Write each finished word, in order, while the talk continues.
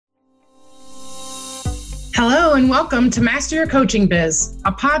Hello and welcome to Master Your Coaching Biz,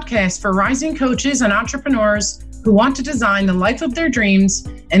 a podcast for rising coaches and entrepreneurs who want to design the life of their dreams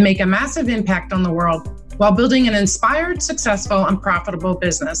and make a massive impact on the world while building an inspired, successful, and profitable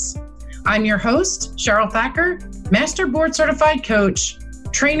business. I'm your host, Cheryl Thacker, Master Board Certified Coach,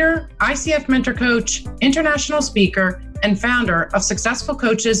 trainer, ICF Mentor Coach, international speaker, and founder of Successful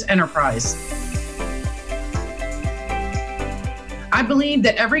Coaches Enterprise. I believe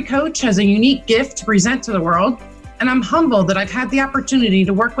that every coach has a unique gift to present to the world, and I'm humbled that I've had the opportunity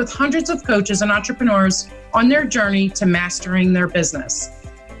to work with hundreds of coaches and entrepreneurs on their journey to mastering their business.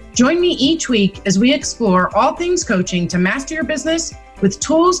 Join me each week as we explore all things coaching to master your business with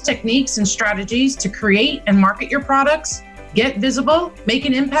tools, techniques, and strategies to create and market your products, get visible, make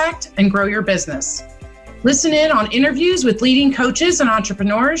an impact, and grow your business. Listen in on interviews with leading coaches and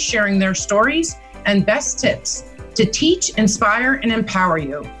entrepreneurs sharing their stories and best tips to teach, inspire, and empower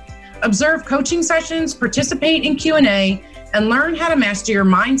you. Observe coaching sessions, participate in Q&A, and learn how to master your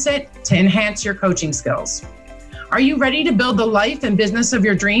mindset to enhance your coaching skills. Are you ready to build the life and business of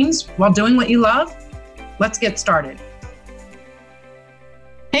your dreams while doing what you love? Let's get started.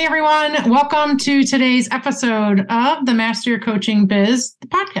 Hey everyone, welcome to today's episode of the Master Your Coaching Biz, the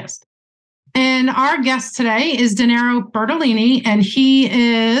podcast. And our guest today is Deniero Bartolini, and he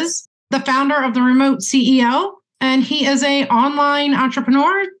is the founder of the Remote CEO. And he is an online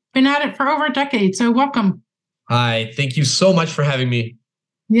entrepreneur, been at it for over a decade. So welcome. Hi, thank you so much for having me.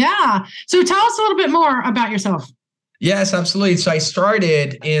 Yeah. So tell us a little bit more about yourself. Yes, absolutely. So I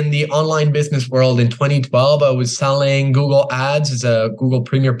started in the online business world in 2012. I was selling Google Ads as a Google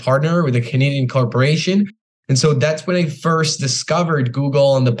Premier Partner with a Canadian corporation. And so that's when I first discovered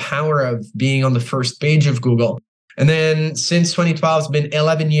Google and the power of being on the first page of Google. And then since 2012, it's been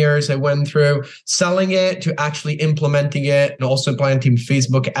 11 years. I went through selling it to actually implementing it and also implementing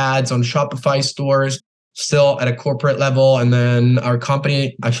Facebook ads on Shopify stores, still at a corporate level. And then our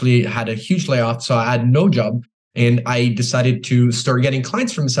company actually had a huge layoff. So I had no job and I decided to start getting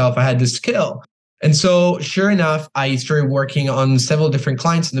clients for myself. I had this skill. And so sure enough, I started working on several different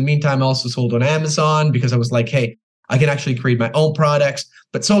clients. In the meantime, I also sold on Amazon because I was like, hey, I can actually create my own products.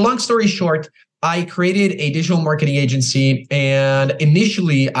 But so long story short, I created a digital marketing agency, and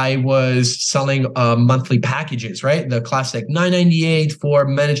initially I was selling monthly packages, right? The classic $998 for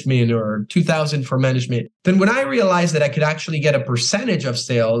management or $2,000 for management. Then when I realized that I could actually get a percentage of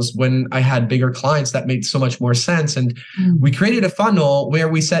sales when I had bigger clients, that made so much more sense. And we created a funnel where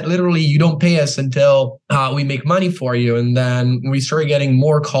we said, literally, you don't pay us until we make money for you. And then we started getting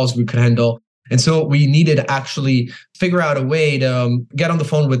more calls we could handle. And so we needed to actually figure out a way to get on the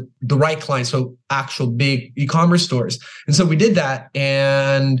phone with the right clients, so actual big e-commerce stores. And so we did that.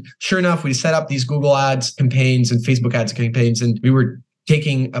 And sure enough, we set up these Google Ads campaigns and Facebook Ads campaigns, and we were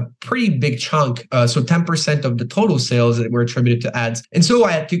taking a pretty big chunk, so 10% of the total sales that were attributed to ads. And so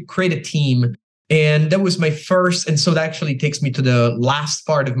I had to create a team. And that was my first. And so that actually takes me to the last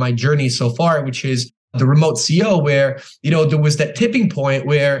part of my journey so far, which is the remote CEO, where, there was that tipping point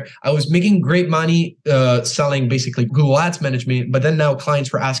where I was making great money selling basically Google Ads management. But then now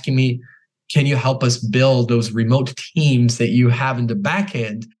clients were asking me, can you help us build those remote teams that you have in the back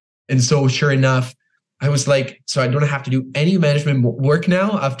end? And so sure enough, I was like, so I don't have to do any management work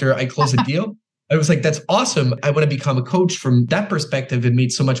now after I close a deal. I was like, that's awesome. I want to become a coach. From that perspective, it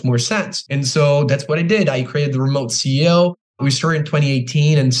made so much more sense. And so that's what I did. I created the Remote CEO. We started in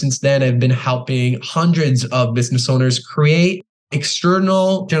 2018, and since then, I've been helping hundreds of business owners create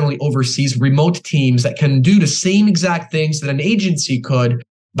external, generally overseas, remote teams that can do the same exact things that an agency could,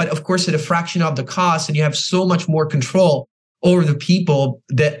 but of course, at a fraction of the cost, and you have so much more control over the people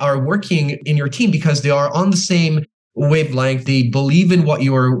that are working in your team because they are on the same wavelength. They believe in what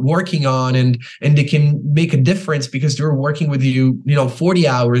you are working on, and they can make a difference because they're working with you, 40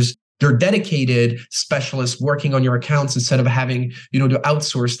 hours. They're dedicated specialists working on your accounts instead of having, to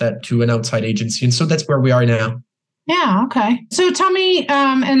outsource that to an outside agency. And so that's where we are now. Yeah. Okay. So tell me,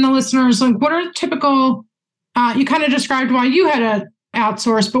 and the listeners, what are typical, you kind of described why you had to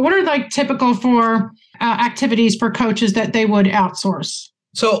outsource, but what are typical for activities for coaches that they would outsource?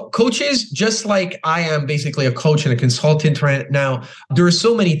 So coaches, just like I am basically a coach and a consultant right now, there are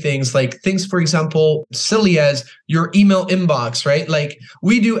so many things, for example, silly as your email inbox, right? Like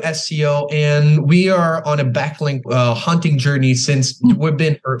we do SEO and we are on a backlink hunting journey since we've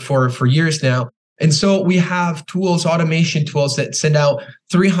been for years now. And so we have tools, automation tools that send out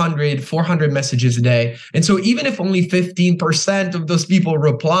 300, 400 messages a day. And so even if only 15% of those people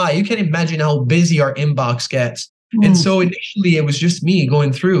reply, you can imagine how busy our inbox gets. And so initially it was just me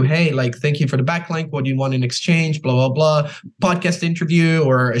going through, hey, thank you for the backlink. What do you want in exchange? Blah, blah, blah. Podcast interview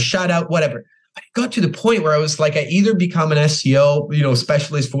or a shout out, whatever. got to the point where I was like, I either become an SEO,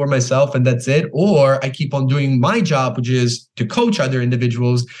 specialist for myself and that's it, or I keep on doing my job, which is to coach other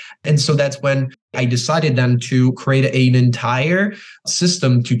individuals. And so that's when I decided then to create an entire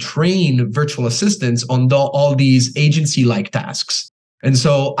system to train virtual assistants on all these agency-like tasks. And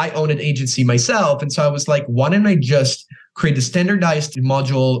so I own an agency myself. And so I was like, why don't I just create a standardized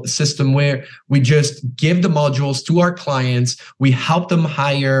module system where we just give the modules to our clients, we help them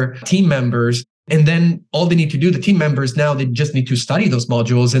hire team members, and then all they need to do, the team members now, they just need to study those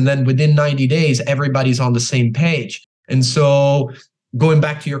modules. And then within 90 days, everybody's on the same page. And so going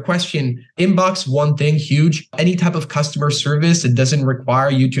back to your question, inbox, one thing, huge. Any type of customer service, it doesn't require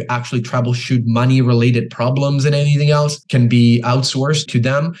you to actually troubleshoot money-related problems, and anything else can be outsourced to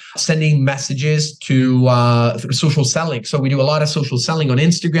them. Sending messages to social selling. So we do a lot of social selling on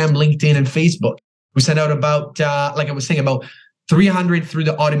Instagram, LinkedIn, and Facebook. We send out about, like I was saying, about 300 through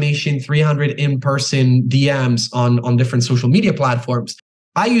the automation, 300 in-person DMs on different social media platforms.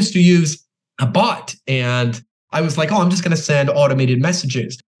 I used to use a bot, and I was like, I'm just going to send automated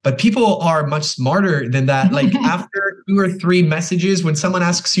messages. But people are much smarter than that. Like after 2 or 3 messages, when someone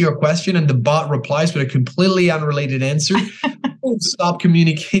asks you a question and the bot replies with a completely unrelated answer, people stop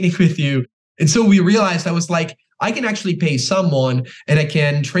communicating with you. And so we realized, I was like, I can actually pay someone and I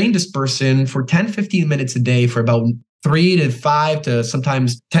can train this person for 10, 15 minutes a day for about 3 to 5 to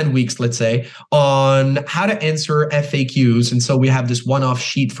sometimes 10 weeks, let's say, on how to answer FAQs. And so we have this one-off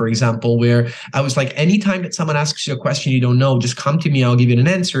sheet, for example, where I was like, anytime that someone asks you a question you don't know, just come to me, I'll give you an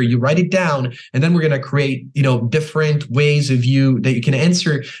answer. You write it down, and then we're going to create, different ways of you that you can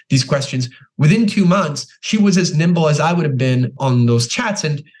answer these questions. Within 2 months, she was as nimble as I would have been on those chats.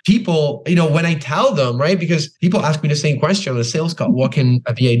 And people, when I tell them, right, because people ask me the same question on a sales call, what can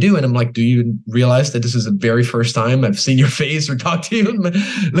a VA do? And I'm like, do you realize that this is the very first time I've seen your face or talked to you?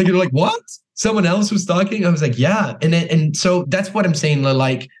 Like, you're like, what? Someone else was talking? I was like, yeah. And so that's what I'm saying.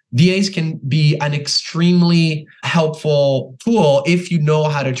 Like, VAs can be an extremely helpful tool if you know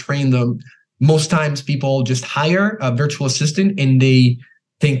how to train them. Most times people just hire a virtual assistant and they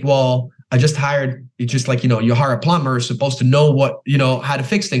think, well, I just hired, it's just like, you hire a plumber, supposed to know how to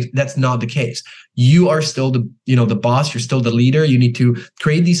fix things. That's not the case. You are still the boss, you're still the leader. You need to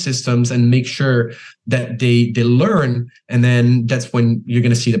create these systems and make sure that they learn. And then that's when you're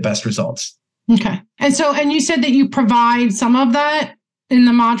going to see the best results. Okay. And you said that you provide some of that in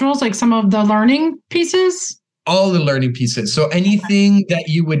the modules, like some of the learning pieces? All the learning pieces. So anything that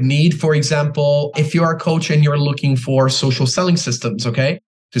you would need, for example, if you're a coach and you're looking for social selling systems, okay?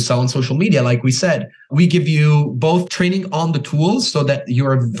 To sell on social media, like we said, we give you both training on the tools so that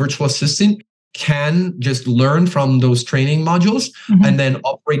your virtual assistant can just learn from those training modules and then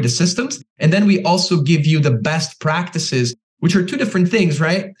operate the systems. And then we also give you the best practices, which are 2 different things,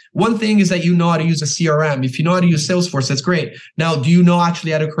 right? One thing is that you know how to use a CRM. If you know how to use Salesforce, that's great. Now, do you know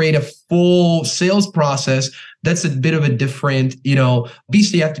actually how to create a full sales process? That's a bit of a different,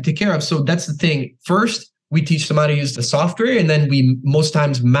 beast you have to take care of. So that's the thing. First, we teach them how to use the software, and then we most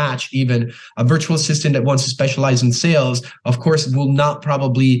times match even a virtual assistant that wants to specialize in sales. Of course, will not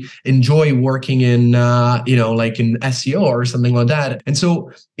probably enjoy working in, like in SEO or something like that. And so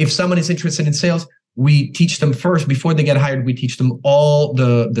if someone is interested in sales, we teach them first, before they get hired, we teach them all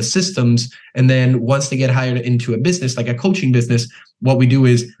the systems. And then once they get hired into a business, like a coaching business, what we do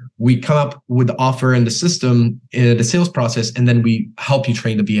is we come up with the offer and the system, the sales process, and then we help you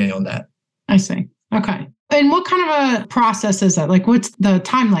train the VA on that. I see. Okay. And what kind of a process is that? Like, what's the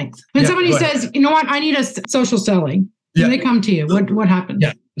time length? When somebody says, you know what, I need a social selling, and they come to you, what happens?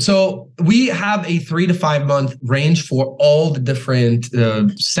 Yeah. So we have a 3 to 5 month range for all the different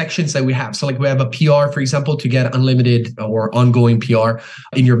sections that we have. So like we have a PR, for example, to get unlimited or ongoing PR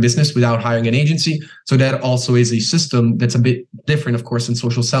in your business without hiring an agency. So that also is a system that's a bit different, of course, in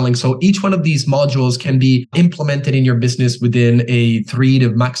social selling. So each one of these modules can be implemented in your business within a 3 to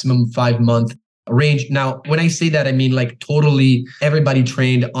maximum 5 month range. Now, when I say that, I mean like totally everybody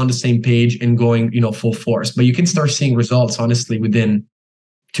trained on the same page and going, full force. But you can start seeing results, honestly, within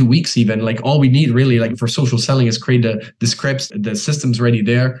 2 weeks even. Like all we need really, like for social selling, is create the scripts, the system's already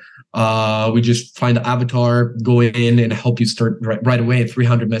there. We just find the avatar, go in and help you start right away at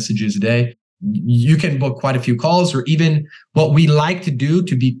 300 messages a day. You can book quite a few calls, or even what we like to do,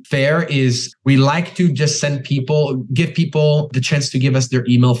 to be fair, is we like to just give people the chance to give us their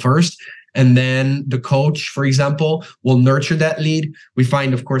email first. And then the coach, for example, will nurture that lead. We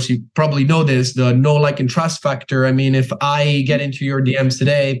find, of course, you probably know this, the know, like, and trust factor. I mean, if I get into your DMs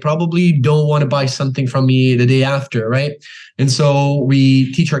today, probably don't want to buy something from me the day after, right? And so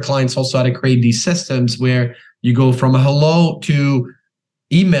we teach our clients also how to create these systems where you go from a hello to,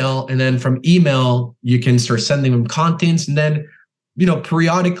 email. And then from email, you can start sending them contents. And then,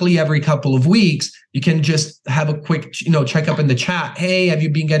 periodically every couple of weeks, you can just have a quick, check up in the chat. Hey, have you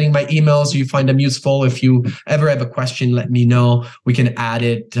been getting my emails? Do you find them useful? If you ever have a question, let me know. We can add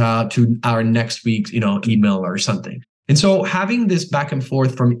it to our next week's, email or something. And so having this back and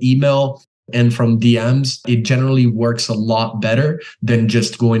forth from email and from DMs, it generally works a lot better than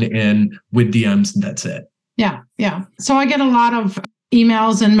just going in with DMs and that's it. Yeah. So I get a lot of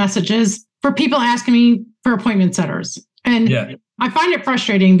emails and messages for people asking me for appointment setters. And I find it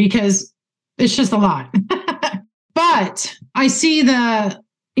frustrating because it's just a lot. But I see the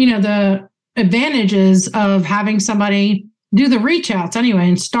advantages of having somebody do the reach outs anyway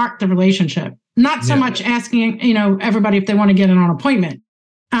and start the relationship. Not so much asking, everybody if they want to get in on an appointment.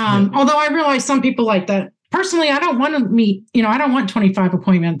 Although I realize some people like that. Personally, I don't want to meet, I don't want 25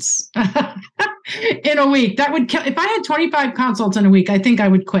 appointments in a week. That would kill. If I had 25 consults in a week, I think I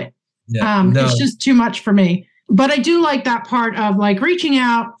would quit. It's just too much for me. But I do like that part of like reaching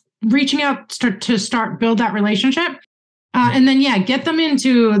out to start build that relationship. And then, get them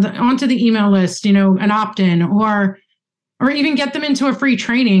onto the email list, an opt-in or even get them into a free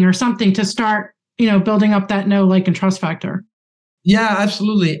training or something to start, building up that know, like, and trust factor. Yeah,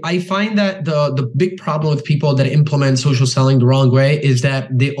 absolutely. I find that the big problem with people that implement social selling the wrong way is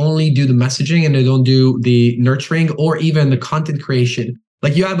that they only do the messaging and they don't do the nurturing or even the content creation.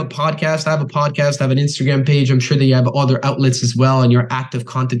 Like you have a podcast, I have an Instagram page. I'm sure that you have other outlets as well, and you're an active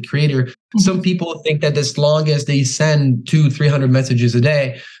content creator. Some people think that as long as they send 200-300 messages a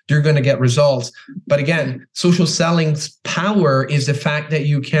day, they're going to get results. But again, social selling's power is the fact that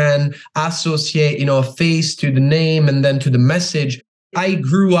you can associate, a face to the name and then to the message. I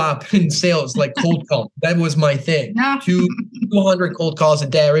grew up in sales, like cold call. That was my thing. 200 cold calls a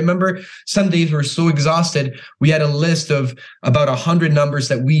day. I remember some days we were so exhausted. We had a list of about 100 numbers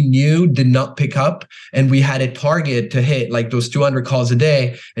that we knew did not pick up. And we had a target to hit like those 200 calls a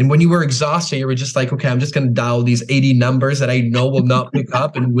day. And when you were exhausted, you were just like, okay, I'm just going to dial these 80 numbers that I know will not pick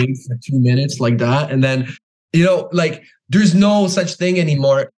up and wait for 2 minutes like that. And then, there's no such thing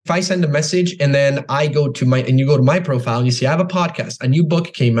anymore. If I send a message and then you go to my profile and you see I have a podcast, a new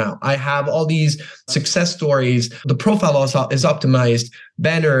book came out. I have all these success stories. The profile also is optimized,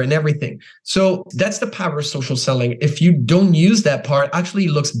 banner and everything. So that's the power of social selling. If you don't use that part, actually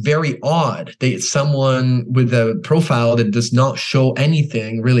it looks very odd that someone with a profile that does not show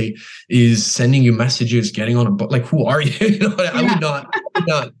anything really is sending you messages, getting on a book. Like, who are you?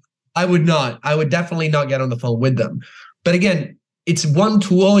 I would definitely not get on the phone with them. But again, it's one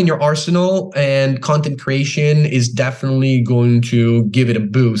tool in your arsenal, and content creation is definitely going to give it a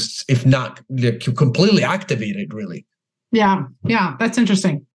boost, if not completely activate it, really. Yeah, that's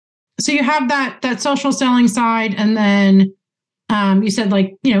interesting. So you have that social selling side, and then you said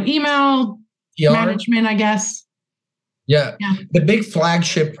email PR management, I guess. Yeah. The big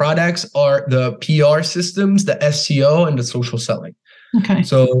flagship products are the PR systems, the SEO, and the social selling. Okay.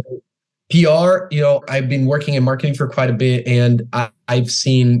 So PR, I've been working in marketing for quite a bit, and I've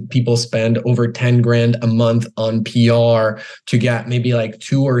seen people spend over 10 grand a month on PR to get maybe like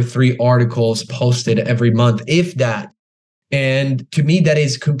 2 or 3 articles posted every month, if that. And to me, that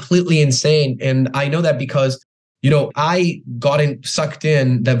is completely insane. And I know that because, I got sucked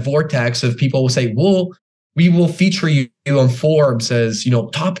in that vortex of people will say, well, we will feature you on Forbes as,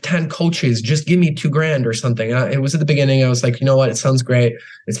 top 10 coaches, just give me 2 grand or something. It was at the beginning. I was like, you know what? It sounds great.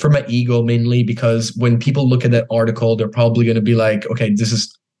 It's for my ego mainly, because when people look at that article, they're probably going to be like, okay, this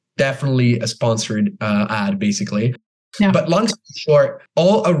is definitely a sponsored ad, basically. Yeah. But long story short,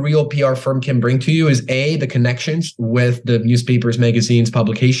 all a real PR firm can bring to you is A, the connections with the newspapers, magazines,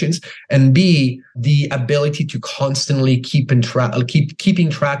 publications, and B, the ability to constantly keeping track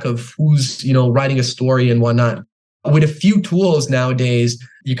of who's, writing a story and whatnot. With a few tools nowadays,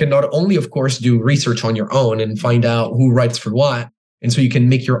 you can not only, of course, do research on your own and find out who writes for what. And so you can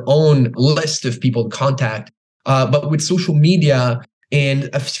make your own list of people to contact. But with social media and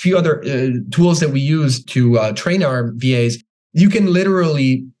a few other tools that we use to train our VAs, you can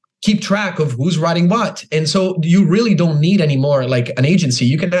literally keep track of who's writing what. And so you really don't need anymore like an agency.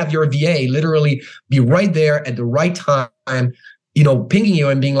 You can have your VA literally be right there at the right time, pinging you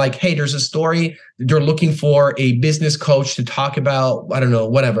and being like, hey, there's a story. They're looking for a business coach to talk about, I don't know,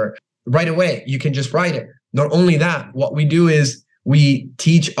 whatever. Right away, you can just write it. Not only that, what we do is we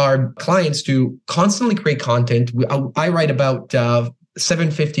teach our clients to constantly create content. I write about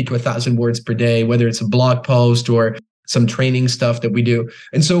 750 to 1,000 words per day, whether it's a blog post or some training stuff that we do.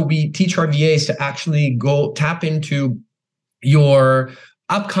 And so we teach our VAs to actually go tap into your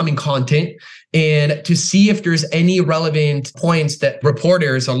upcoming content and to see if there's any relevant points that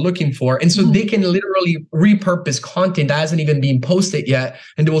reporters are looking for. And so they can literally repurpose content that hasn't even been posted yet.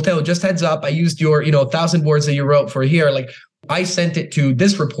 And they will tell, just heads up, I used your, 1,000 words that you wrote for here. Like I sent it to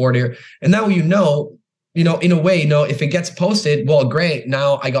this reporter. And now, in a way, if it gets posted, well, great.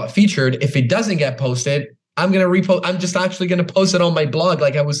 Now I got featured. If it doesn't get posted, I'm going to repost. I'm just actually going to post it on my blog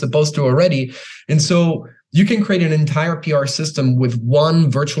like I was supposed to already. And so you can create an entire PR system with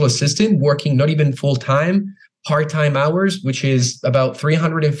one virtual assistant working not even full-time, part-time hours, which is about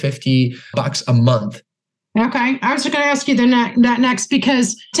 $350 a month. Okay. I was going to ask you that next,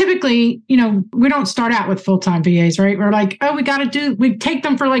 because typically, we don't start out with full-time VAs, right? We're like, oh, we take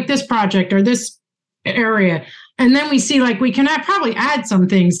them for like this project or this area. And then we see like we can probably add some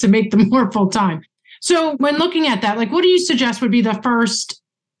things to make them more full-time. So when looking at that, like, what do you suggest would be the first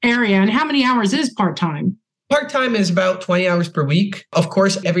area, and how many hours is part-time? Part-time is about 20 hours per week. Of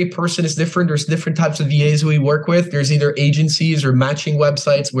course, every person is different. There's different types of VAs we work with. There's either agencies or matching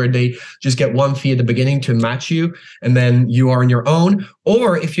websites where they just get one fee at the beginning to match you, and then you are on your own.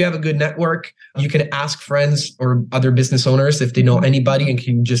 Or if you have a good network, you can ask friends or other business owners if they know anybody and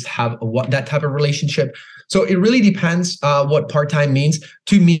can just have that type of relationship. So it really depends what part-time means.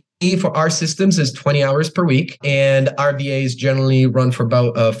 To me, for our systems is 20 hours per week, and our VAs generally run for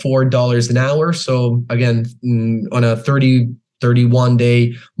about $4 an hour. So again, on a 31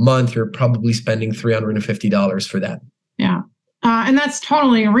 day month, you're probably spending $350 for that. Yeah. And that's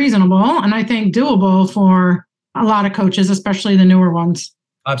totally reasonable, and I think doable for a lot of coaches, especially the newer ones.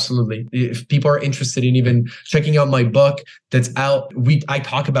 Absolutely. If people are interested in even checking out my book that's out, I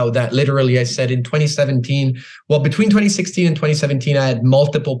talk about that. Literally, I said in 2017, between 2016 and 2017, I had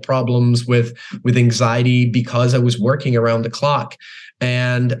multiple problems with anxiety because I was working around the clock.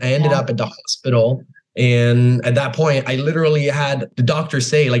 And I ended up at the hospital. And at that point, I literally had the doctor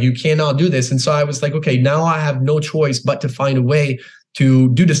say, like, you cannot do this. And so I was like, okay, now I have no choice but to find a way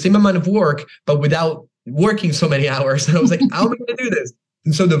to do the same amount of work, but without working so many hours. And I was like, how am I going to do this?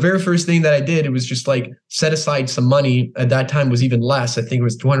 And so the very first thing that I did, it was just like set aside some money. At that time was even less. I think it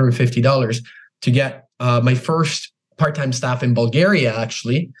was $250 to get my first part-time staff in Bulgaria,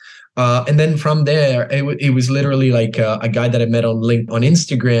 actually. And then from there, it was literally like a guy that I met on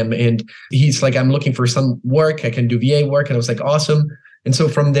Instagram. And he's like, I'm looking for some work. I can do VA work. And I was like, awesome. And so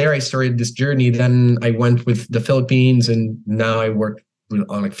from there, I started this journey. Then I went with the Philippines, and now I work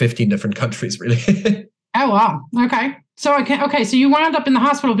on like 15 different countries, really. Oh, wow. Okay. So so you wound up in the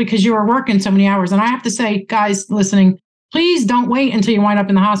hospital because you were working so many hours. And I have to say, guys listening, please don't wait until you wind up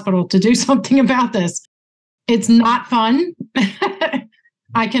in the hospital to do something about this. It's not fun.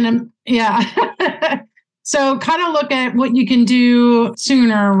 So kind of look at what you can do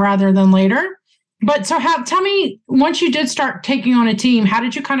sooner rather than later. But so tell me, once you did start taking on a team, how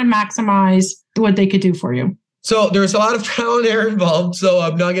did you kind of maximize what they could do for you? So there's a lot of trial and error involved. So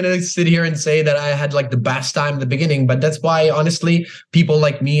I'm not going to sit here and say that I had like the best time at the beginning, but that's why, honestly, people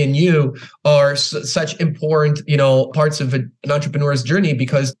like me and you are such important, parts of an entrepreneur's journey,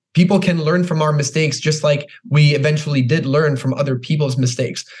 because people can learn from our mistakes, just like we eventually did learn from other people's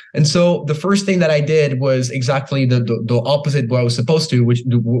mistakes. And so the first thing that I did was exactly the opposite what I was supposed to,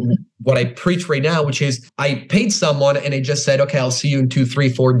 what I preach right now, which is I paid someone and I just said, okay, I'll see you in 2, 3,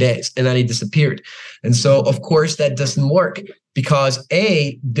 4 days. And then he disappeared. And so, of course, that doesn't work because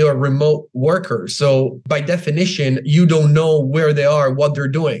they're remote workers. So by definition, you don't know where they are, what they're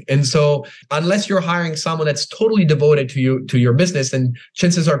doing. And so unless you're hiring someone that's totally devoted to your business, and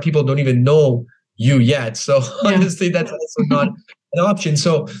chances are people don't even know you yet. So honestly, that's also not an option.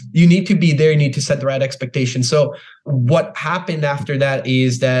 So you need to be there. You need to set the right expectation. So what happened after that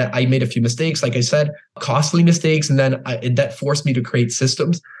is that I made a few mistakes, like I said, costly mistakes. And then that forced me to create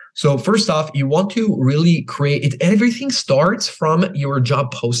systems. So first off, you want to really create it. Everything starts from your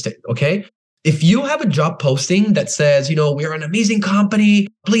job posting. Okay. If you have a job posting that says, we're an amazing company,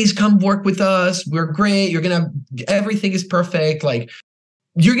 please come work with us. We're great. Everything is perfect. Like,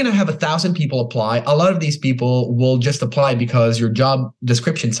 you're going to have 1,000 people apply. A lot of these people will just apply because your job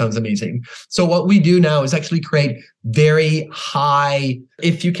description sounds amazing. So what we do now is actually create very high,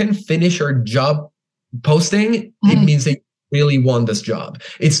 if you can finish your job posting, it means that you really want this job.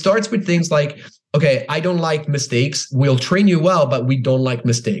 It starts with things like, okay, I don't like mistakes. We'll train you well, but we don't like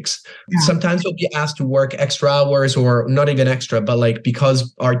mistakes. Yeah. Sometimes you'll be asked to work extra hours, or not even extra, but like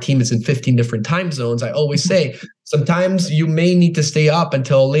because our team is in 15 different time zones, I always say, Sometimes you may need to stay up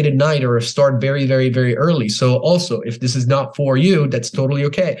until late at night or start very, very, very early. So also, if this is not for you, that's totally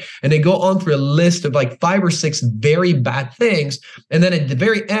okay. And they go on through a list of like 5 or 6 very bad things. And then at the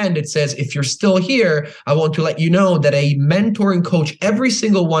very end, it says, if you're still here, I want to let you know that I mentor and coach every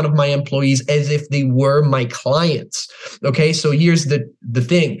single one of my employees as if they were my clients. Okay, so here's the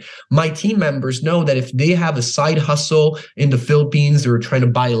thing. My team members know that if they have a side hustle in the Philippines, they're trying to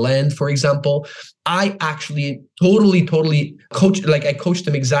buy land, for example, I actually totally coach, like I coach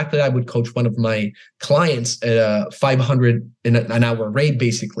them exactly. I would coach one of my clients at a 500 in an hour rate,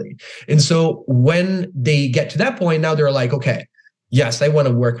 basically. And so when they get to that point, now they're like, okay, yes, I want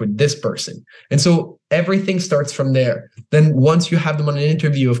to work with this person. And so everything starts from there. Then once you have them on an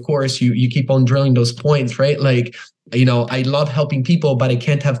interview, of course, you keep on drilling those points, right? Like, you know, I love helping people, but I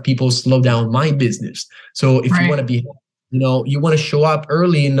can't have people slow down my business. So if you want to be, you know, you want to show up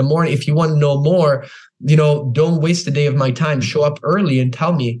early in the morning. If you want to know more, you know, don't waste a day of my time. Show up early and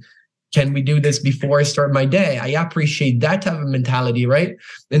tell me, can we do this before I start my day? I appreciate that type of mentality, right?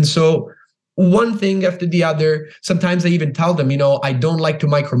 And so one thing after the other, sometimes I even tell them, you know, I don't like to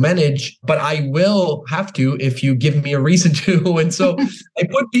micromanage, but I will have to if you give me a reason to. And so I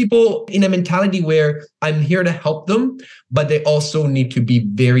put people in a mentality where I'm here to help them, but they also need to be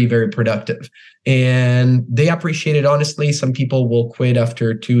very, very productive. And they appreciate it, honestly. Some people will quit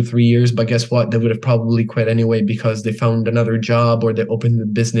after 2-3 years, but guess what? They would have probably quit anyway because they found another job or they opened a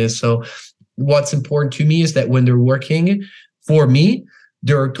business. So what's important to me is that when they're working for me,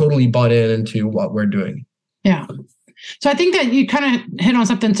 they're totally bought into what we're doing. Yeah. So I think that you kind of hit on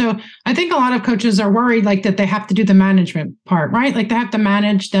something. So I think a lot of coaches are worried like that they have to do the management part, right? Like they have to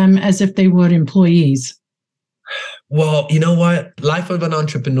manage them as if they would employees. Well, you know what? Life of an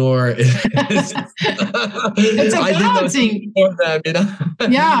entrepreneur is it's a balancing. For them, you know?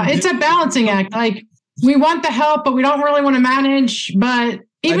 Yeah, it's a balancing act. Like we want the help, but we don't really want to manage. But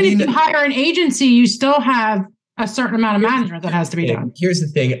even if you hire an agency, you still have a certain amount of management that has to be done. Here's the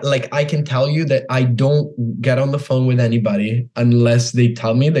thing. Like I can tell you that I don't get on the phone with anybody unless they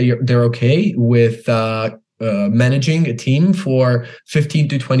tell me that they're okay with managing a team for 15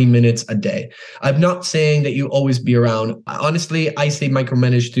 to 20 minutes a day. I'm not saying that you always be around. Honestly, I say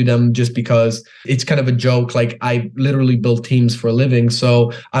micromanage to them just because it's kind of a joke. Like I literally build teams for a living,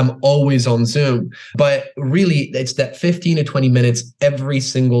 so I'm always on Zoom. But really, it's that 15 to 20 minutes every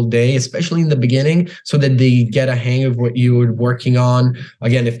single day, especially in the beginning, so that they get a hang of what you're working on.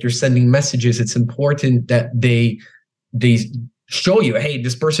 Again, if you're sending messages, it's important that they show you, hey,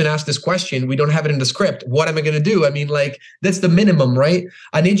 this person asked this question. We don't have it in the script. What am I going to do? I mean, like, that's the minimum, right?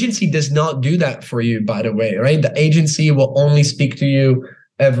 An agency does not do that for you, by the way, right? The agency will only speak to you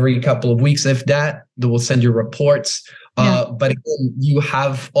every couple of weeks. If that, they will send you reports. But again, you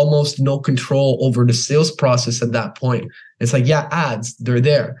have almost no control over the sales process at that point. It's like, yeah, ads, they're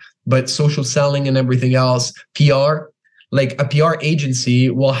there. But social selling and everything else, PR, like a PR agency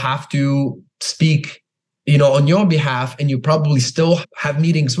will have to speak, you know, on your behalf, and you probably still have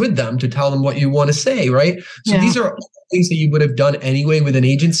meetings with them to tell them what you want to say, right? So these are things that you would have done anyway with an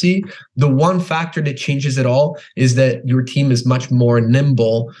agency. The one factor that changes it all is that your team is much more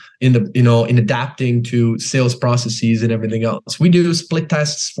nimble in adapting to sales processes and everything else. We do split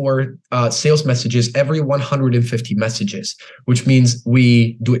tests for sales messages every 150 messages, which means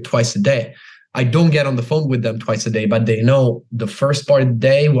we do it twice a day. I don't get on the phone with them twice a day, but they know the first part of the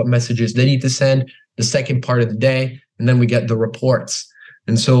day, what messages they need to send, the second part of the day, and then we get the reports.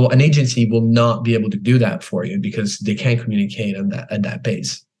 And so an agency will not be able to do that for you because they can't communicate at that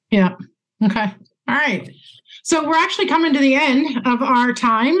pace. Yeah. Okay. All right. So we're actually coming to the end of our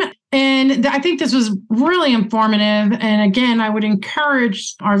time. And I think this was really informative. And again, I would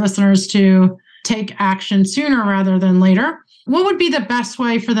encourage our listeners to take action sooner rather than later. What would be the best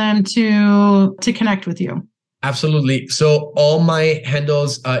way for them to connect with you? Absolutely. So all my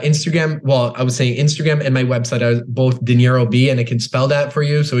handles, Instagram, well, I would say Instagram and my website are both Deniero B, and I can spell that for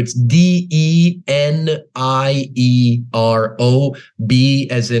you. So it's Deniero B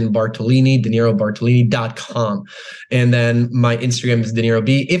as in Bartolini, DenieroBartolini.com. And then my Instagram is Deniero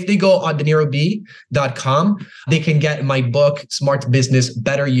B. If they go on DenieroB.com, they can get my book, Smart Business,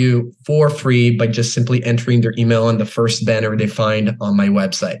 Better You, for free by just simply entering their email on the first banner they find on my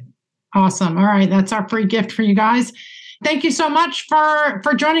website. Awesome. All right. That's our free gift for you guys. Thank you so much for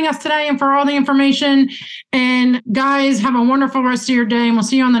joining us today and for all the information. And guys, have a wonderful rest of your day. And we'll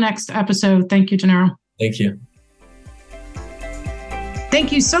see you on the next episode. Thank you, Deniero. Thank you.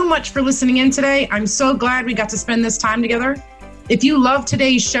 Thank you so much for listening in today. I'm so glad we got to spend this time together. If you love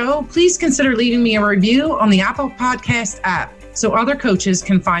today's show, please consider leaving me a review on the Apple Podcast app so other coaches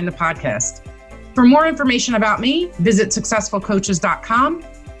can find the podcast. For more information about me, visit successfulcoaches.com.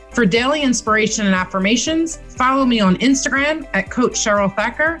 For daily inspiration and affirmations, follow me on Instagram at Coach Cheryl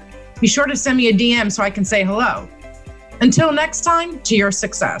Thacker. Be sure to send me a DM so I can say hello. Until next time, to your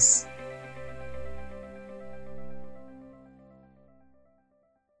success.